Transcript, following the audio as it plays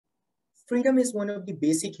Freedom is one of the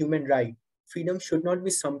basic human rights. Freedom should not be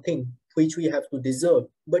something which we have to deserve,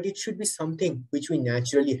 but it should be something which we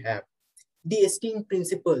naturally have. The esteemed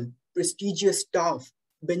principal, prestigious staff,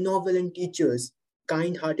 benevolent teachers,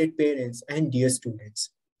 kind-hearted parents, and dear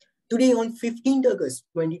students. Today on 15th August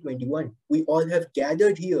 2021, we all have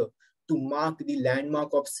gathered here to mark the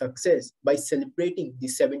landmark of success by celebrating the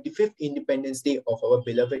 75th Independence Day of our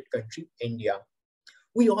beloved country, India.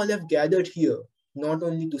 We all have gathered here not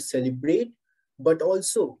only to celebrate, but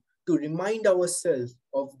also to remind ourselves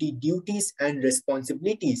of the duties and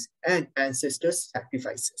responsibilities and ancestors'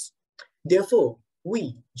 sacrifices. Therefore,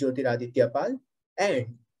 we, Jyotiraditya Pal and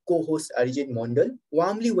co-host Arijit Mondal,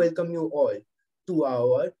 warmly welcome you all to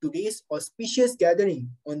our today's auspicious gathering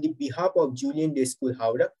on the behalf of Julien Day School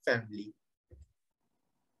Howrah family.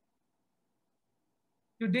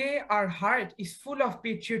 Today, our heart is full of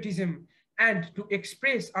patriotism, and to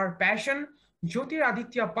express our passion,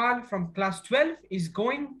 Jyotiraditya Pal from class 12 is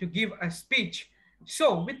going to give a speech.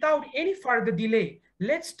 So, without any further delay,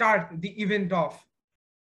 let's start the event off.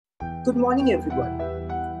 Good morning, everyone.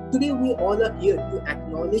 Today, we all are here to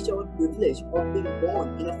acknowledge our privilege of being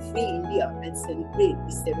born in a free India and celebrate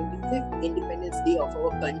the 75th Independence Day of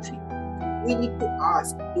our country. We need to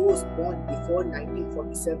ask those born before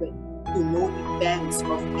 1947 to know the pangs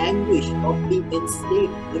of anguish of being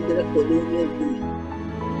enslaved under a colonial rule.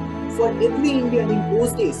 For every Indian in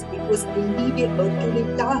those days, it was indeed a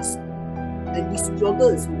Herculean task, and the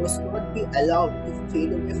struggles must not be allowed to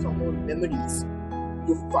fade away from our memories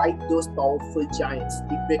to fight those powerful giants,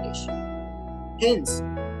 the British. Hence,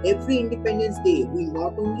 every Independence Day, we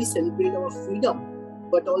not only celebrate our freedom,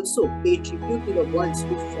 but also pay tribute to the ones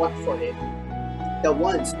who fought for it, the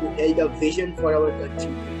ones who held a vision for our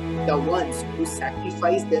country, the ones who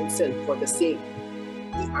sacrificed themselves for the same.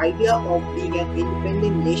 The idea of being an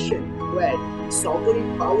independent nation where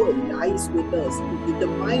sovereign power lies with us to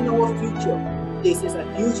determine our future places a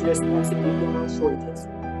huge responsibility on our shoulders.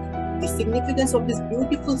 The significance of this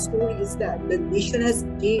beautiful story is that the nation has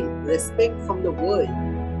gained respect from the world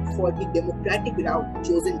for the democratic route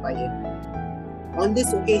chosen by it. On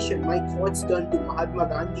this occasion, my thoughts turn to Mahatma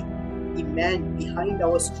Gandhi, the man behind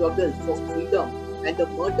our struggle for freedom and the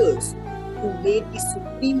martyrs who made the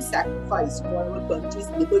supreme sacrifice for our country's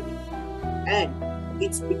liberty. And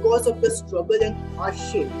it's because of the struggle and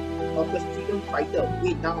hardship of the freedom fighter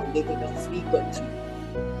we now live in a free country.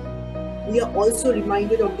 We are also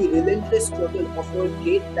reminded of the relentless struggle of our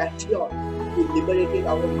great patriot who liberated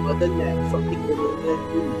our motherland from the colonial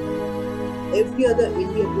rule. Every other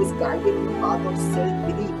Indian was guided in the path of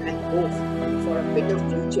self-belief and hope for a better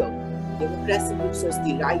future. Democracy gives us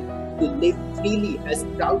the right to live freely as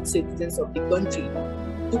proud citizens of the country.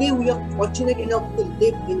 Today we are fortunate enough to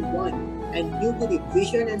live in one and due to the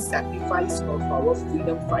vision and sacrifice of our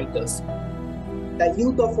freedom fighters. The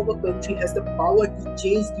youth of our country has the power to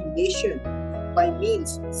change the nation. By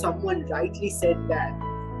means, someone rightly said that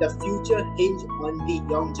the future hinges on the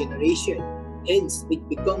young generation. Hence, it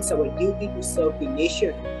becomes our duty to serve the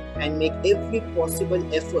nation and make every possible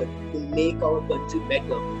effort to make our country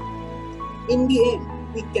better. In the end,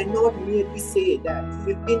 we cannot merely say that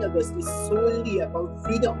 15th August is solely about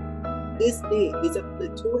freedom. This day is a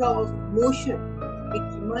plethora of emotion.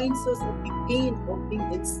 It reminds us of the pain of being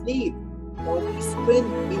enslaved, or the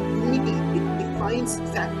strength in unity. It defines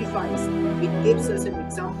sacrifice. It gives us an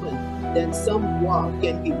example that some war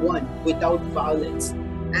can be won without violence.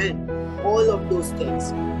 And all of those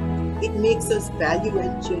things. It makes us value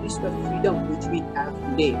and cherish the freedom which we have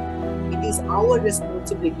today. It is our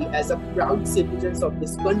responsibility as a proud citizens of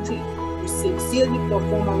this country to sincerely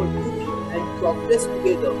perform our duty and progress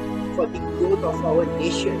together for the growth of our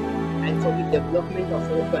nation and for the development of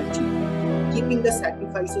our country. Keeping the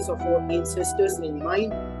sacrifices of our ancestors in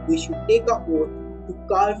mind, we should take an oath to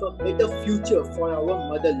carve a better future for our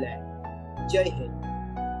motherland. Jai Hind.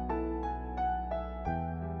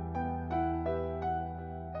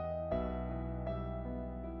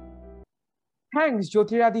 Thanks,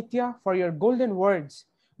 Jyotiraditya, for your golden words.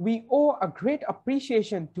 We owe a great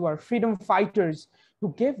appreciation to our freedom fighters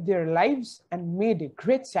who gave their lives and made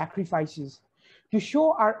great sacrifices. To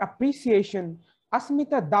show our appreciation,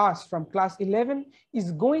 Asmita Das from class 11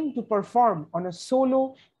 is going to perform on a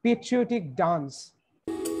solo patriotic dance.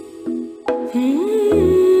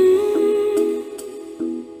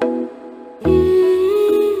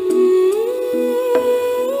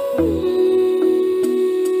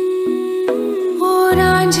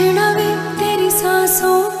 तेरी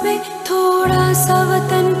सांसों पे थोड़ा सा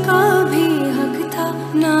वतन का भी हक था,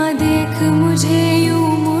 ना देख मुझे यूं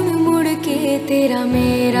मुड़ मुड़ के, तेरा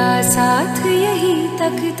मेरा साथ यही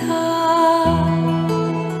तक था।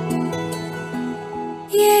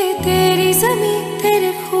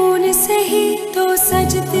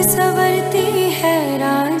 सवरती है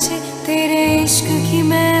रांझे, तेरे इश्क की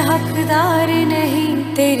मैं हकदार नहीं,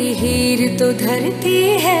 तेरी हीर तो धरती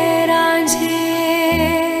है रांझे।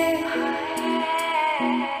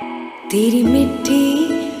 तेरी मिट्टी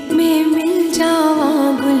में मिल जावा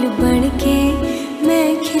गुल बन के मैं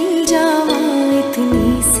खिल जावा,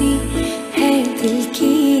 इतनी सी है दिल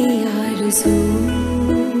की आरज़ू।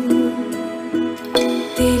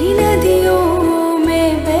 तेरी नदियों में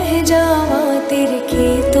बह जावा, तेरे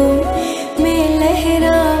खेतों में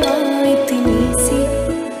लहरावा, इतनी सी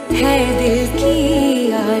है दिल की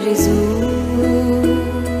आरज़ू।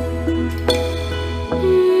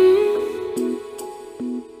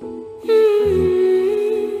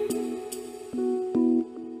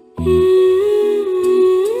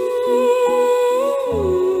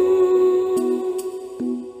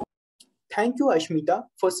 Thank you, Ashmita,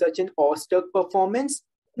 for such an awestruck performance.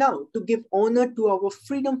 Now, to give honor to our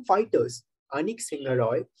freedom fighters, XII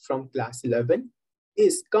Roy from Class 11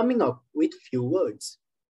 is coming up with few words.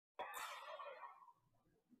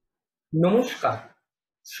 নমস্কার।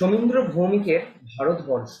 সমুদ্র ভৌমিকের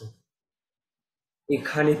ভারতবর্ষ,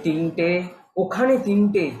 এখানে তিনটে, ওখানে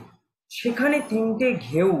তিনটে, সেখানে তিনটে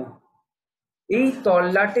ঢেউ, এই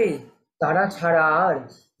তল্লাটে তারা ছাড়া আর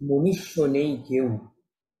মনুষ্য নেই কেউ।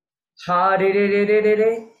 হা রে রে রে রে রে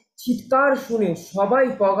রে, চিৎকার শুনে সবাই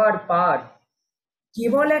পগার পার,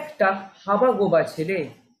 কেবল একটা হাবা গোবা ছেলে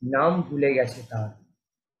নাম ভুলে গেছে তার।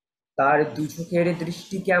 তার দু চোখের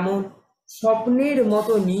দৃষ্টি কেমন স্বপ্নের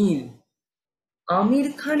মতো নীল, আমির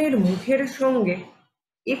খানের মুখের সঙ্গে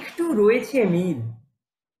একটু রয়েছে মিল।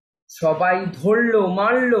 সবাই ধরল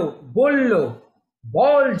মারল বলল,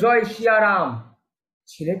 বল জয় সিয়ারাম।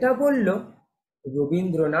 ছেলেটা বলল,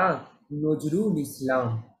 রবীন্দ্রনাথ নজরুল ইসলাম।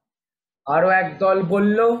 আরো একদল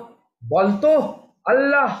বলল, বলতো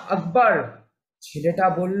আল্লাহ আকবার। ছেলেটা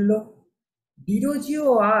বলল, বিরোজিও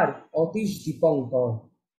আর অতীশ দীপঙ্কর।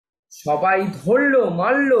 সবাই ধরল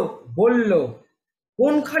মারল বলল,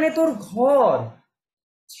 কোনখানে তোর ঘর?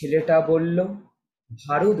 ছেলেটা বলল,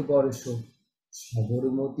 ভারতবর্ষ,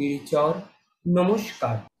 সবরমতীর চর।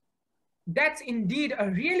 নমস্কার। That's indeed a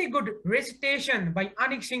really good recitation by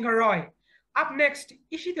XII Roy. Up next,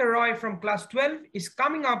 XII Roy from class 12 is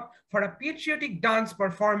coming up for a patriotic dance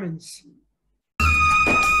performance.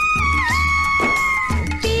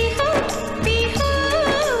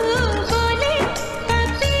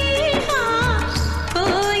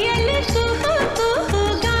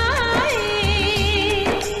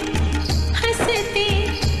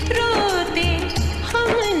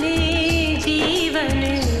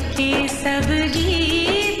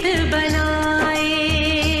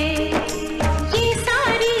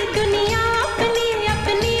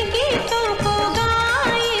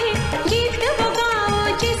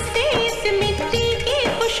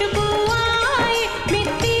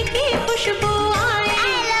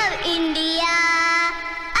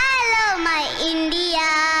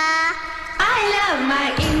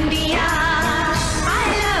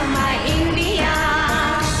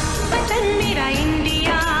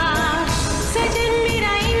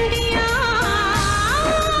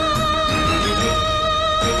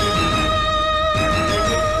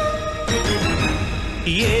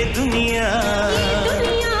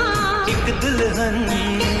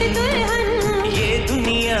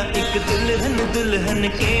 दुल्हन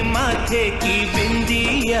के माथे की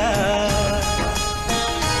बिंदिया,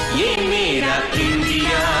 ये मेरा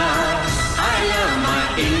India, I love my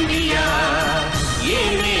India, ये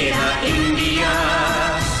मेरा India,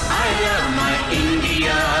 I love my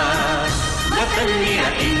India, वतन मेरा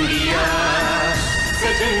इंडिया,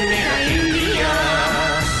 सजन मेरा इंडिया,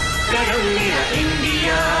 करम मेरा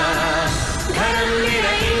इंडिया, धर्म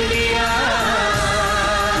मेरा India.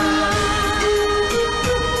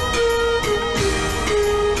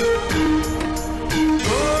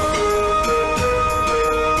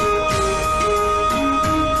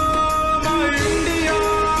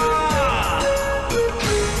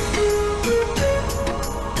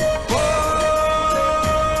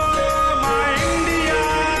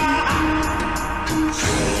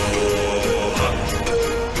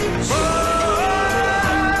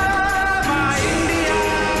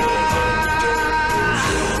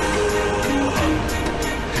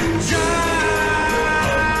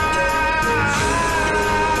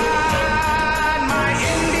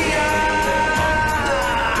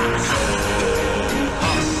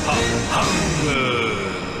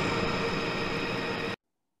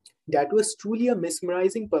 That was truly a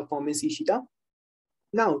mesmerizing performance, Ishita.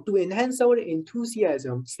 Now, to enhance our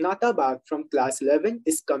enthusiasm, Snata Bag from class 11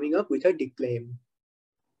 is coming up with her declaim.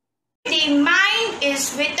 The mind mind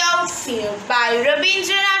is without fear by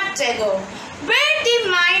Rabindranath Tagore. Where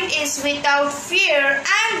the mind is without fear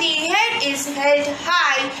and the head is held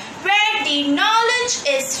high, where the knowledge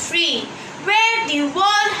is free, where the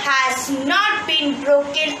world has not been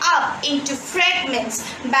broken up into fragments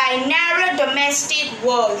by narrow domestic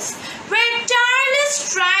walls, where tireless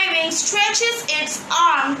striving stretches its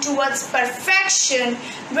arm towards perfection,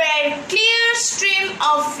 where clear stream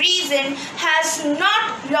of reason has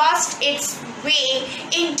not lost its way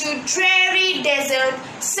into dreary desert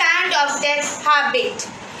sand of death habit,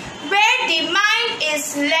 where the mind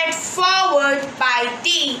is led forward by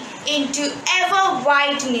thee into ever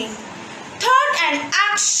widening thought and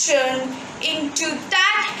action into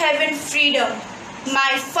that heaven freedom.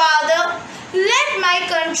 My Father, let my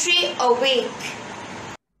country awake.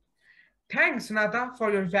 Thanks, Nata,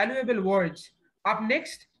 for your valuable words. Up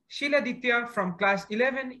next, Shiladitya from class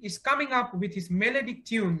 11 is coming up with his melodic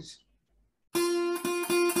tunes.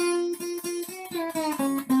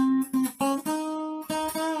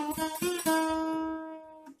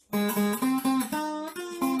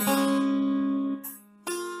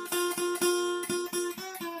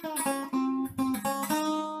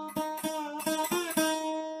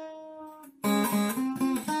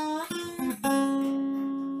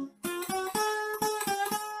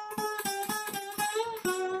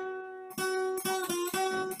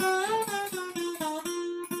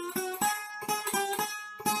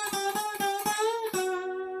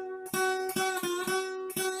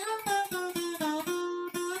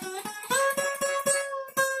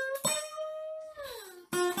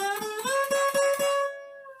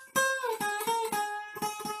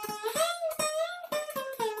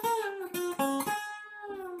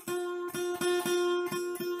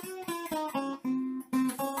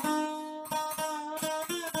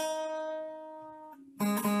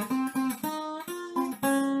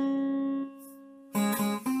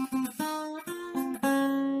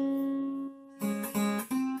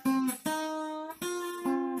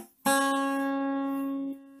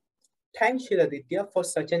 Thanks, Shiladitya, for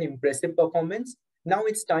such an impressive performance. Now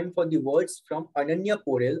it's time for the words from Ananya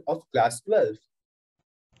Porel of class 12.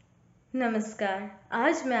 नमस्कार,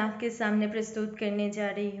 आज मैं आपके सामने प्रस्तुत करने जा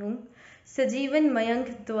रही हूँ सजीवन मयंक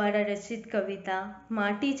द्वारा रचित कविता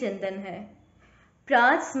माटी चंदन है।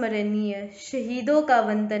 प्रात स्मरणीय शहीदों का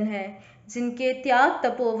वंदन है, जिनके त्याग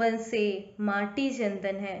तपोवन से माटी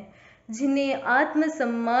चंदन है, जिन्हें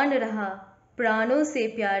आत्मसम्मान रहा प्राणों से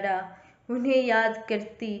प्यारा, उन्हें याद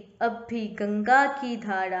करती अब भी गंगा की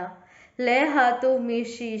धारा। लय हाथों में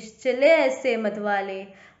शीश चले ऐसे मतवाले,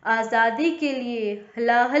 आज़ादी के लिए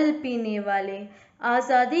हलाहल पीने वाले,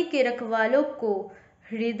 आज़ादी के रखवालों को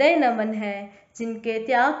हृदय नमन है, जिनके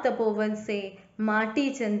त्याग तपोवन से माटी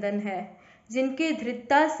चंदन है, जिनके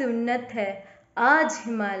दृढ़ता से उन्नत है आज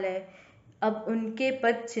हिमालय, अब उनके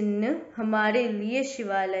पद चिन्ह हमारे लिए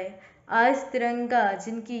शिवालय। आज तिरंगा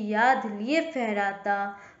जिनकी याद लिए फहराता,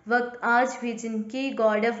 वक्त आज भी जिनकी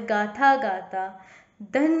गौरव गाथा गाता।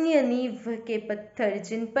 धन्य नींव के पत्थर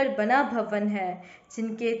जिन पर बना भवन है,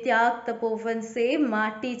 जिनके त्याग तपोवन से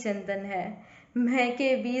माटी चंदन है।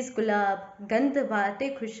 महके बीज गुलाब गंध बाटे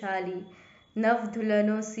खुशहाली, नव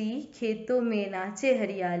दुल्हनों सी खेतों में नाचे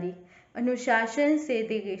हरियाली। अनुशासन से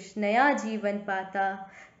देश नया जीवन पाता,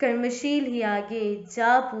 कर्मशील ही आगे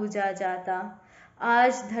जा पूजा जाता।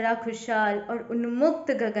 आज धरा खुशहाल और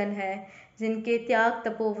उन्मुक्त गगन है, जिनके त्याग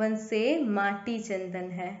तपोवन से माटी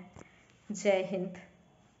चंदन है। जय Hind.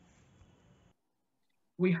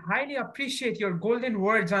 We highly appreciate your golden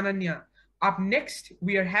words, Ananya. Up next,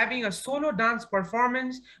 we are having a solo dance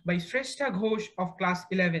performance by Shrestha Ghosh of class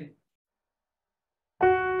 11.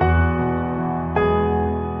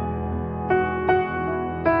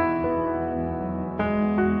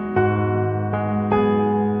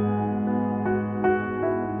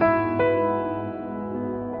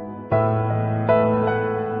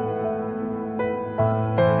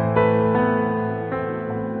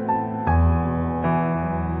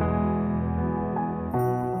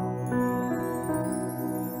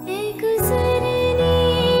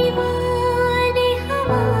 गुजरने वाली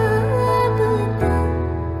हवा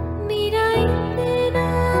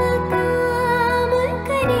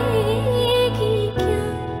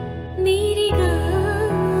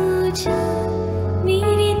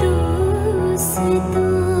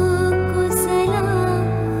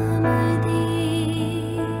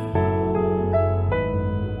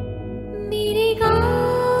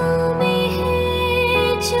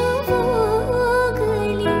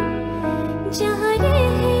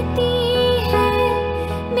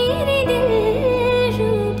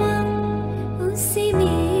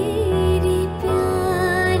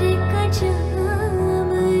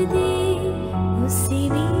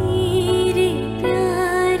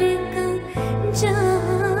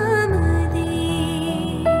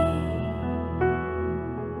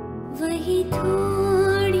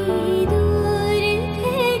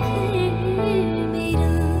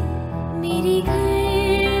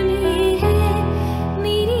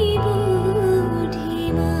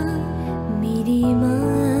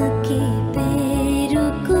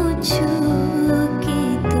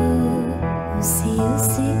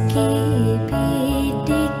उसके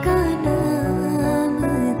बेटे का नाम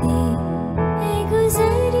दे। ऐ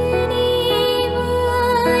गुजरने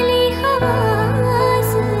वाली हवा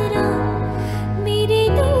जरा मेरे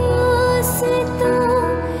दोस्तों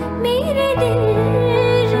मेरे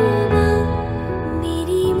दिलरुबा,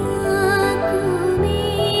 मेरी माँ को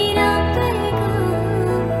मेरा पैगाम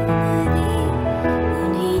दे।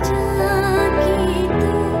 उन्हें जाके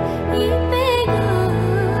तू ये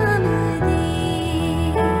पैगाम दे।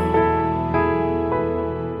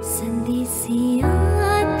 संदेशे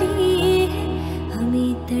आते हैं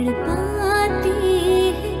हमें तड़पाते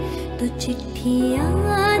हैं, तो चिट्ठी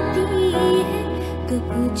आती है तो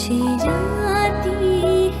पूछे जाती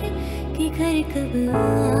है कि घर कब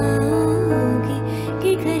आओगे,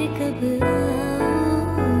 कि घर कब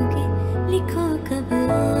आओगे, लिखो कब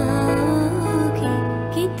आओगे,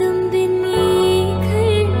 कि तुम बिन ये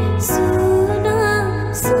घर सूना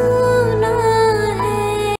सूना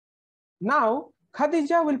है। Now,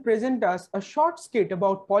 Khadija will present us a short skit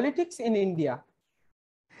about politics in India.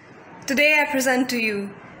 Today I present to you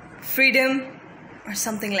freedom or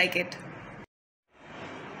something like it.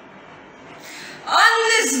 On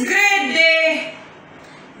this great day,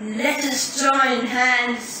 let us join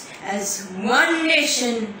hands as one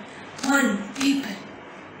nation, one people.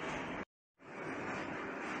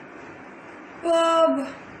 Bob,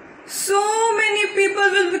 so many people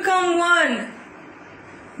will become one.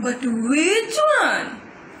 But which one?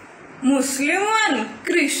 Muslim one,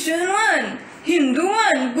 Christian one, Hindu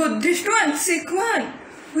one, Buddhist one, Sikh one.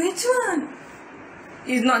 Which one?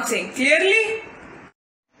 He's not saying clearly.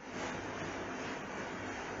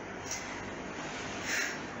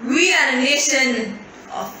 We are a nation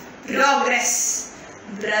of progress,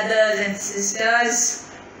 brothers and sisters.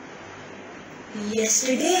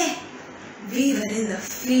 Yesterday, we were in the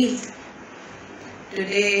field.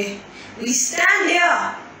 Today, we stand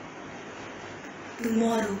here.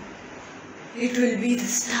 Tomorrow, it will be the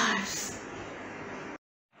stars.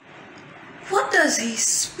 What does he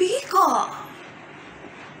speak of?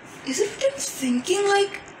 Isn't it thinking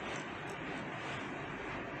like...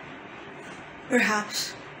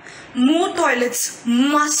 Perhaps more toilets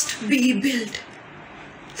must be built.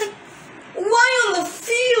 Like, why on the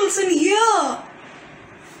fields and here?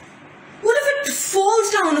 What if it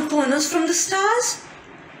falls down upon us from the stars?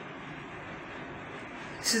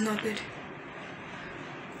 This is not good.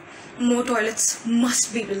 More toilets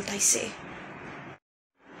must be built, I say.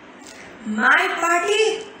 My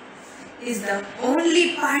party is the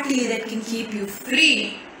only party that can keep you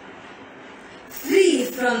free. Free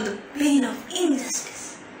from the pain of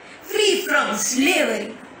injustice. Free from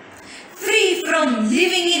slavery. Free from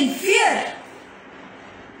living in fear.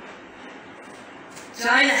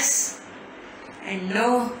 Join us and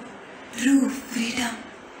know true freedom.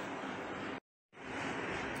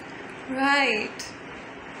 Right.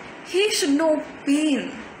 He should know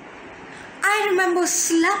pain. I remember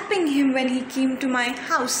slapping him when he came to my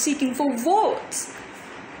house seeking for votes.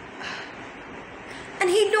 And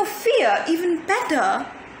he'd know fear even better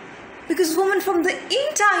because women from the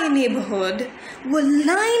entire neighborhood were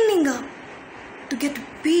lining up to get a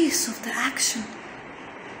piece of the action.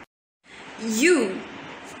 You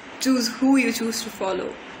choose who you choose to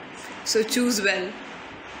follow. So choose well,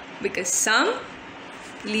 because some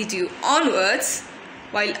lead you onwards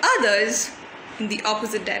while others in the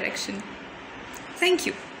opposite direction. Thank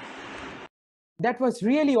you. That was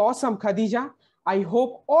really awesome, Khadija. I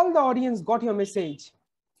hope all the audience got your message.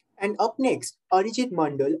 And up next, Arijit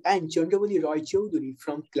Mandal and Chandravali Roy Chaudhary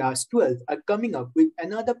from class 12 are coming up with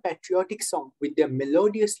another patriotic song with their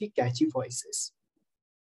melodiously catchy voices.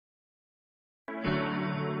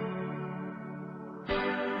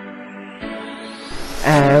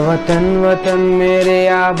 ऐ वतन वतन मेरे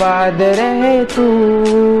आबाद रहे तू,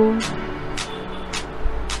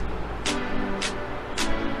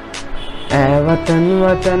 ऐ वतन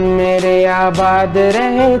वतन मेरे आबाद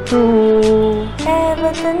रहे तू, ऐ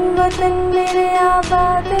वतन वतन मेरे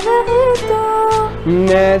आबाद रहे तू,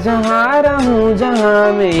 मैं जहाँ रहूँ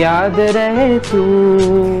जहाँ में याद रहे तू,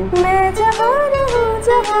 मैं जहाँ रहूँ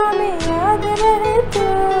जहाँ में याद रहे तू,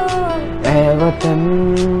 ऐ वतन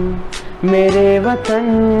मेरे वतन,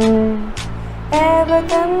 ऐ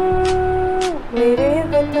वतन मेरे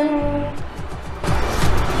वतन।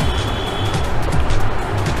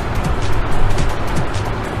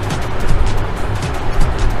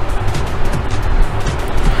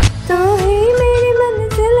 तू ही मेरी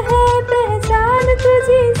मंजिल है पहचान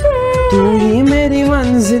तुझी से, तू ही मेरी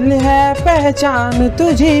मंजिल है पहचान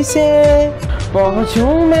तुझी से,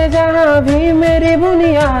 पहुँचूं मैं जहाँ भी मेरी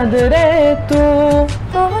बुनियाद रहे तू,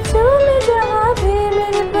 पहुँचूं मैं जहाँ भी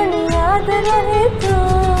मेरी बुनियाद रहे तू,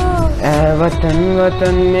 ऐ वतन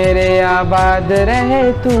वतन मेरे आबाद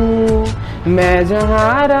रहे तू, मैं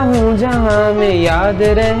जहाँ रहूँ जहाँ में याद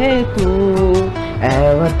रहे तू।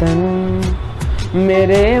 ऐ वतन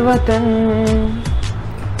मेरे वतन,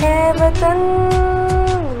 ऐ वतन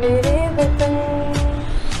मेरे वतन,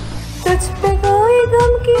 तुझ पे कोई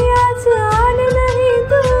गम की आँच आने नहीं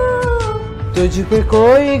दो, तुझ पे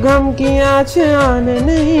कोई गम की आँच आने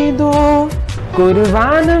नहीं दो।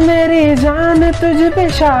 कुर्बान मेरी जान तुझ पे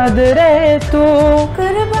शाद रहे तू,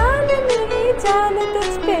 कुर्बान मेरी जान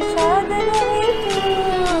तुझ पे शाद रहे तू।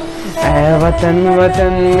 ऐ वतन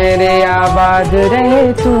वतन मेरे आबाद रहे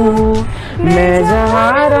तू, मैं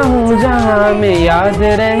जहाँ रहूँ जहाँ में याद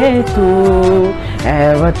रहे तू। ऐ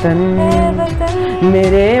वतन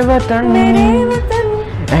मेरे वतन,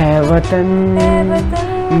 ऐ वतन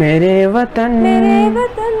मेरे वतन।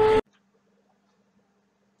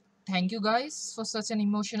 Thank you guys for such an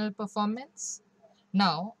emotional performance.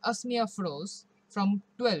 Now, Asmi Afroz from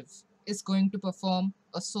 12 is going to perform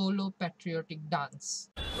a solo patriotic dance.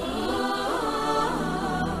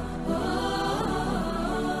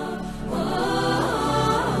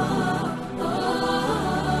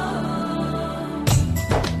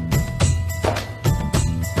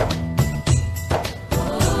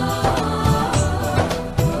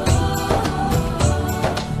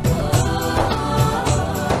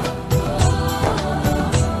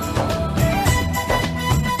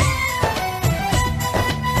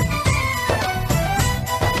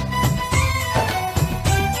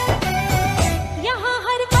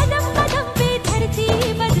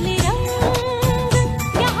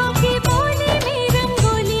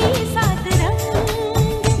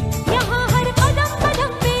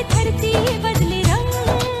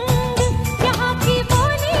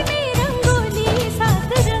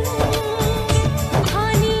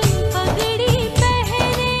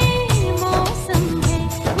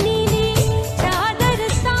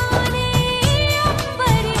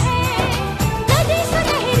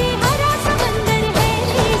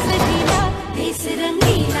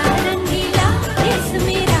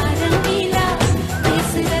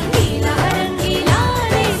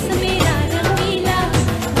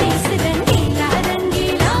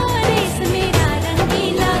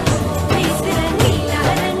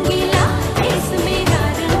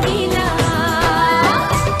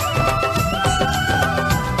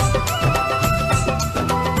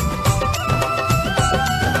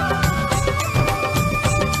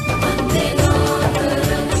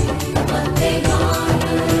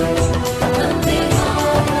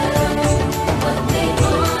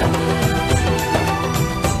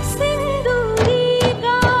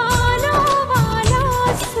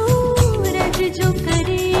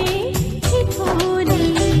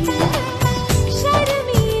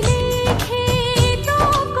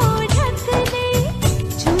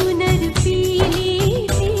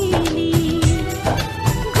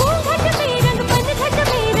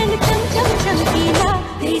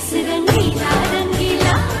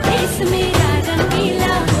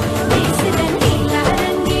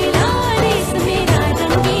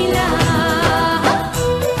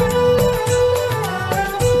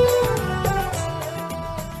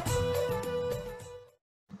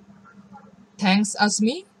 Thanks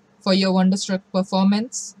Asmi for your wonderstruck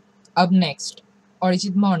performance. Up next,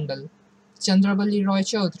 Arijit Mondal, Chandrabali Roy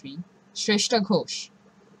Chaudhary, Shrestha Ghosh,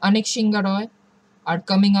 Anik Shingaroy are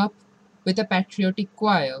coming up with a patriotic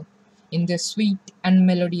choir in their sweet and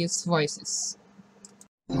melodious voices.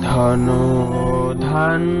 ধনো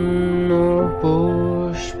ধান্য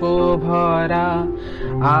পুষ্প ভরা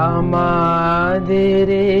আমাদের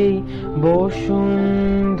এই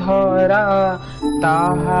বসুন্ধরা,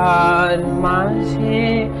 তাহার মাঝে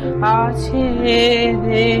আছে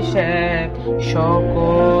দেশ এক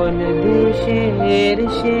সকল দেশের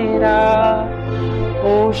সেরা।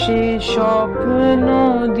 ও সে স্বপ্ন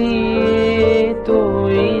দিয়ে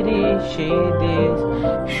তৈরি সে দেশ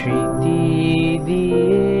স্মৃতি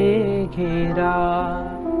দিয়ে ঘেরা।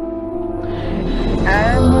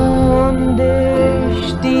 এমন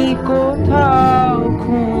দেশটি কোথাও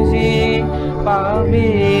খুঁজে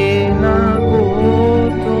পাবে না গো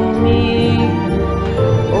তুমি।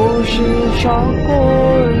 ও সে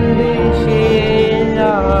সকল দেশে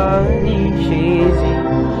রানী সে যে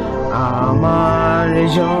আমার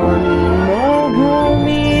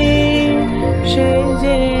জন্মভূমি, সে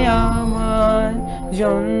যে আমার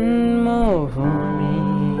জন্মভূমি,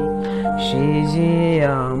 সে যে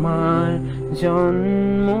আমার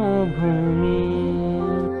জন্মভূমি।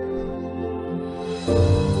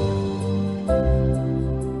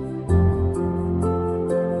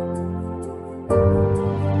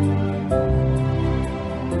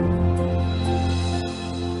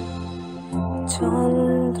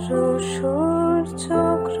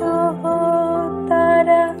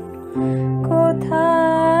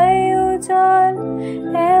 কোথায় উজাল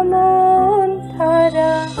এমন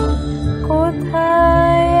ধারা,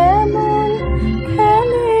 কোথায় এমন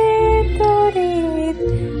খেলে তড়িৎ,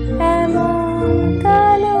 এমন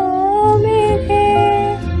কালো মেঘে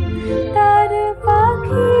তার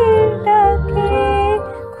পাখির ডাকে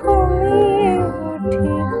ঘুমিয়ে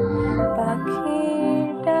উঠি, পাখির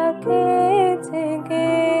ডাকে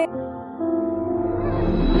জেগে।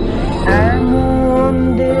 এমন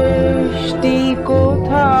দেশটি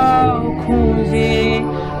কোথাও খুঁজে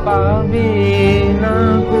পাবে না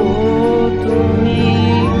গো তুমি,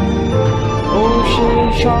 ও সে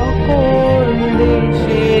সকল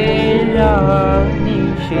দেশের রানী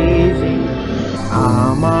সে যে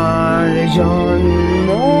আমার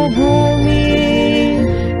জন্মভূমি,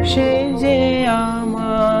 সে যে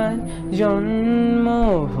আমার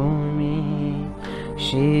জন্মভূমি,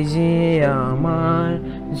 সে যে আমার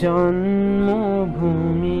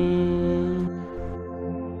জন্মভূমি।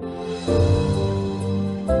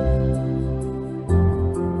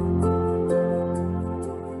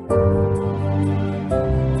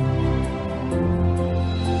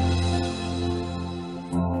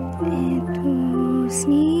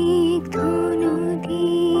 স্নিগ্ধ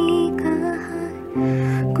নদী কাহার,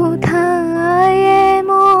 কোথায়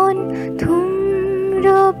এমন ধূম্র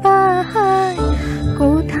পাহাড়,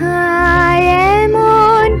 কোথায়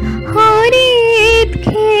এমন হরিৎ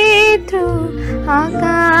ক্ষেত্র,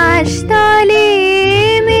 আকাশ তলে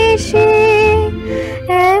মেশে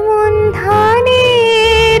এমন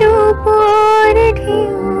ধানের উপর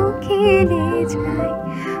ঢেউ খেলে যায়,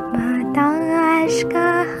 বাতাস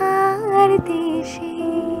কাহার দেশে।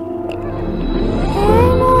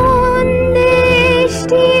 এমন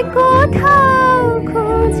দেশটি কোথাও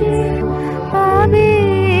খুঁজে পাবে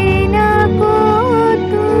না গো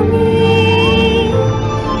তুমি,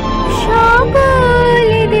 সকল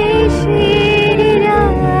দেশের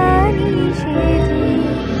রানী সে যে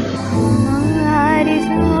আমার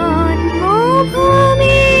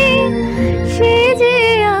জন্মভূমি, সে যে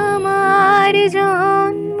আমার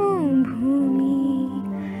জন্মভূমি,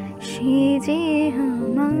 সে যে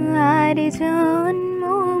আমার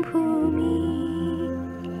জন্মভূমি।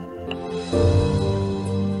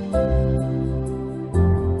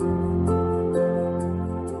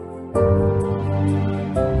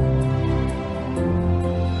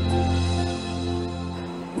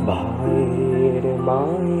 ভাইয়ের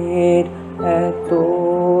মায়ের এত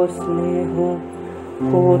স্নেহ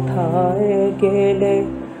কোথায় গেলে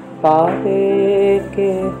পাবে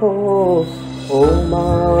কেহ, ও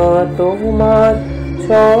মা তোমার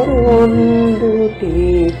চরণ দুটি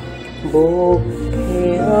বক্ষে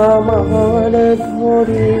আমার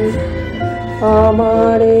ধরি,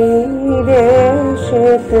 আমার এই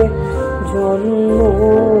দেশেতে জন্ম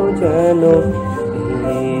যেন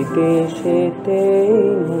এই দেশেতে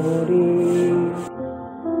মরি।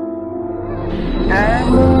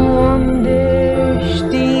 এমন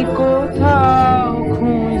দেশটি কোথাও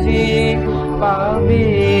খুঁজে পাবে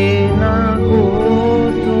না গো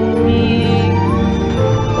তুমি,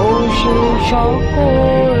 ও সে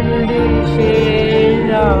সকল দেশের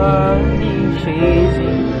রানী সে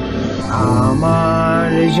যে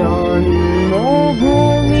আমার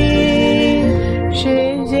জন্মভূমি, সে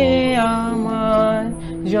যে আমার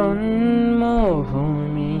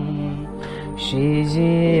জন্মভূমি, সে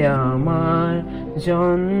যে আমার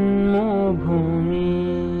জন্মভূমি।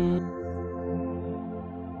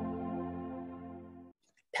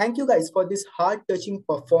 Thank you guys for this heart-touching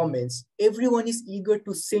performance. Everyone is eager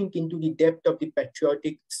to sink into the depth of the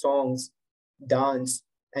patriotic songs, dance,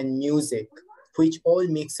 and music, which all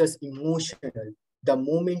makes us emotional. The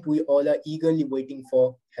moment we all are eagerly waiting for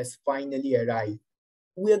has finally arrived.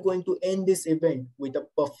 We are going to end this event with a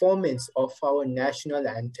performance of our national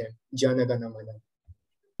anthem, Jana Gana Mana.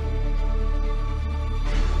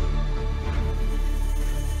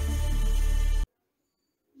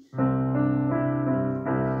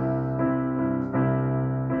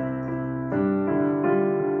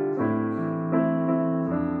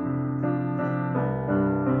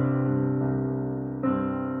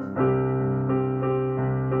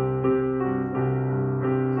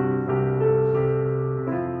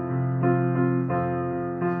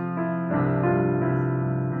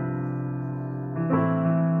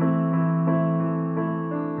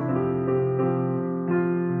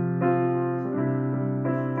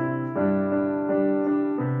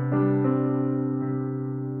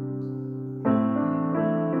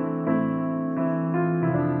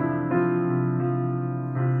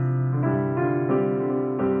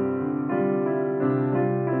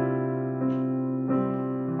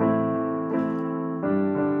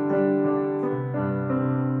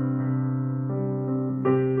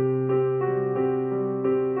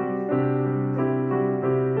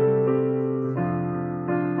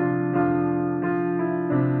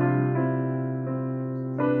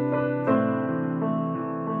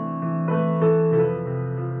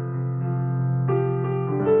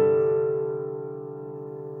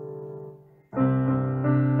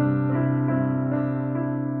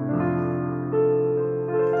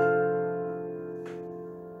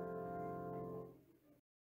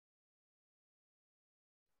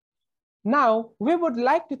 Now, we would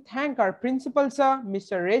like to thank our Principal Sir,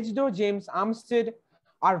 Mr. Regido James Armstead,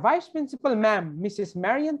 our Vice Principal Ma'am, Mrs.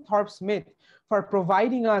 Marian Thorpe Smith, for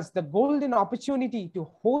providing us the golden opportunity to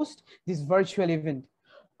host this virtual event.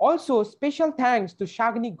 Also, special thanks to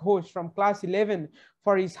Shagni Ghosh from Class 11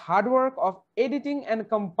 for his hard work of editing and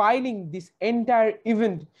compiling this entire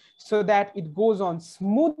event so that it goes on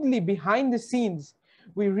smoothly behind the scenes.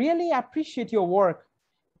 We really appreciate your work.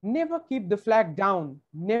 Never keep the flag down,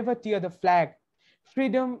 never tear the flag.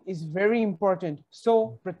 Freedom is very important,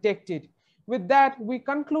 so protect it. With that, we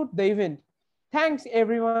conclude the event. Thanks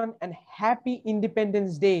everyone and happy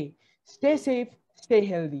Independence Day. Stay safe, stay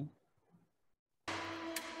healthy.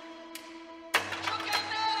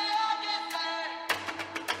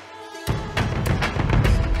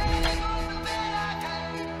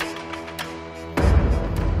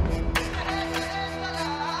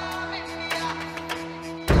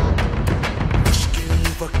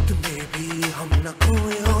 वक्त में भी हम न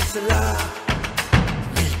खोए हौसला,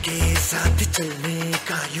 मिलके साथ चलने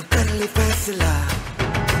का यूं कर ले फैसला।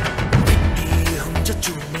 मिट्टी हम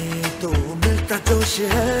चचू में तो मिलता जोश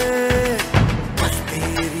है, बस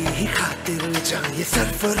तेरी ही खातिर जहाँ ये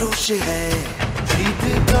सरफरोश है। जीत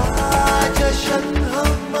का जश्न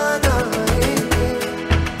हम मनाएंगे,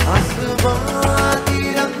 आसमां